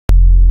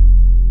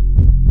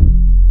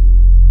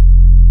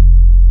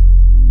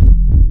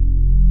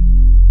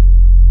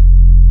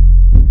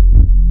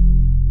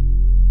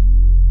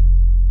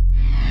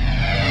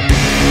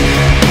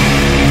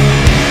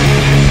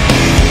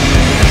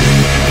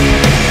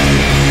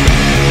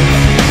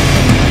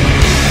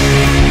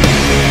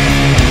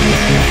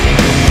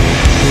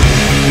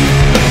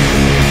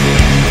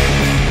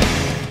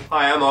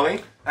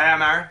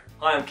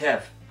Hi, I'm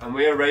Kev, and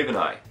we are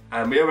RavenEye,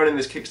 and we are running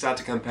this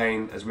Kickstarter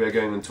campaign as we are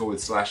going on tour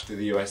with Slash through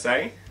the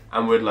USA,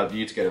 and we'd love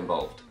you to get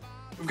involved.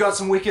 We've got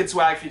some wicked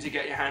swag for you to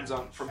get your hands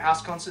on, from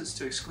house concerts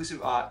to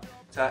exclusive art,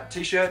 to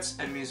t-shirts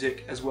and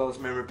music, as well as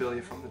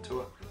memorabilia from the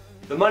tour.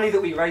 The money that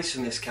we raise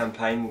from this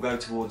campaign will go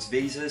towards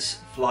visas,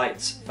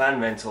 flights, van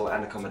rental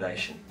and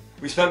accommodation.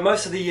 We spent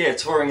most of the year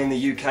touring in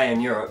the UK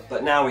and Europe,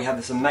 but now we have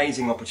this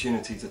amazing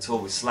opportunity to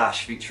tour with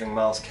Slash featuring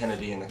Myles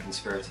Kennedy and the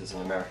Conspirators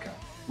in America.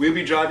 We'll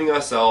be driving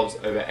ourselves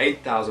over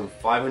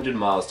 8,500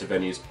 miles to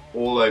venues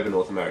all over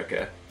North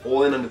America,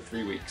 all in under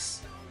 3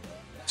 weeks.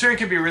 Touring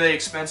can be really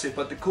expensive,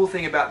 but the cool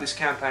thing about this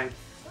campaign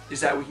is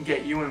that we can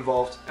get you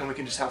involved and we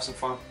can just have some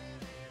fun.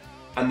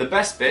 And the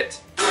best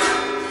bit,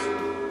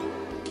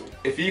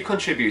 if you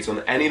contribute on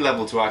any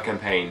level to our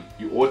campaign,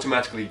 you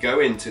automatically go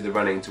into the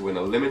running to win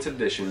a limited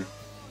edition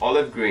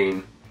Olive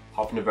Green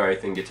HOFNER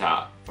Verythin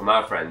guitar from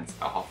our friends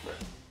at Hofner.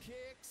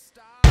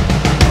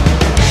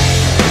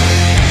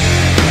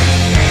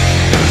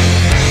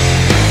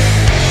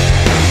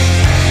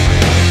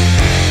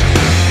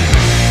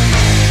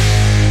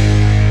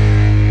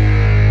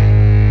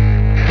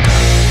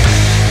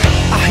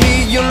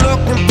 You're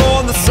looking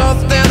for the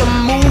something to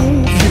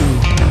move you.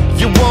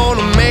 You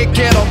wanna make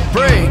it or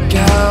break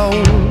out.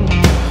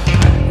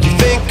 You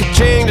think a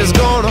change is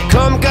gonna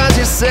come cause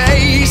you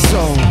say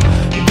so.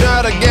 You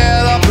gotta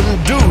get up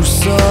and do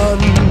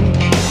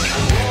something.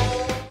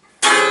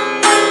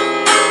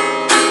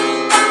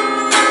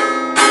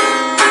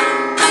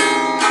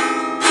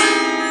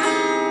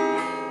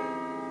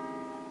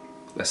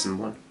 Lesson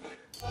 1.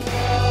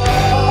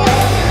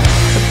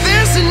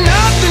 This is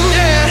nothing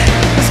yet.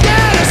 Let's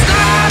get it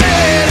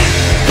started.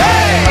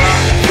 Hey,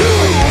 you,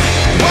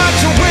 what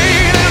you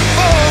waiting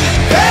for?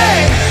 Hey,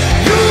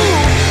 you,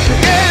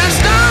 get it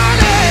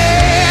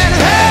started.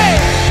 Hey,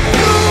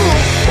 you,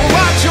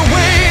 what you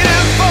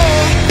waiting for?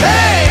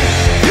 Hey,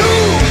 you,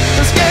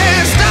 let's get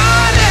it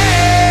started.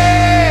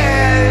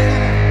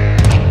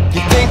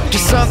 You think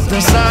you're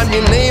something, sign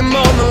your name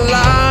on the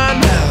line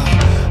now,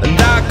 and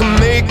I can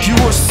make you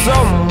a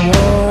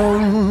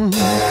someone.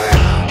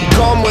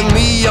 Come with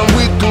me and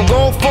we can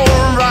go for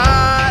a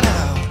ride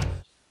out.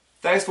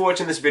 Thanks for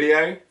watching this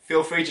video.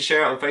 Feel free to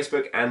share it on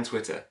Facebook and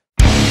Twitter.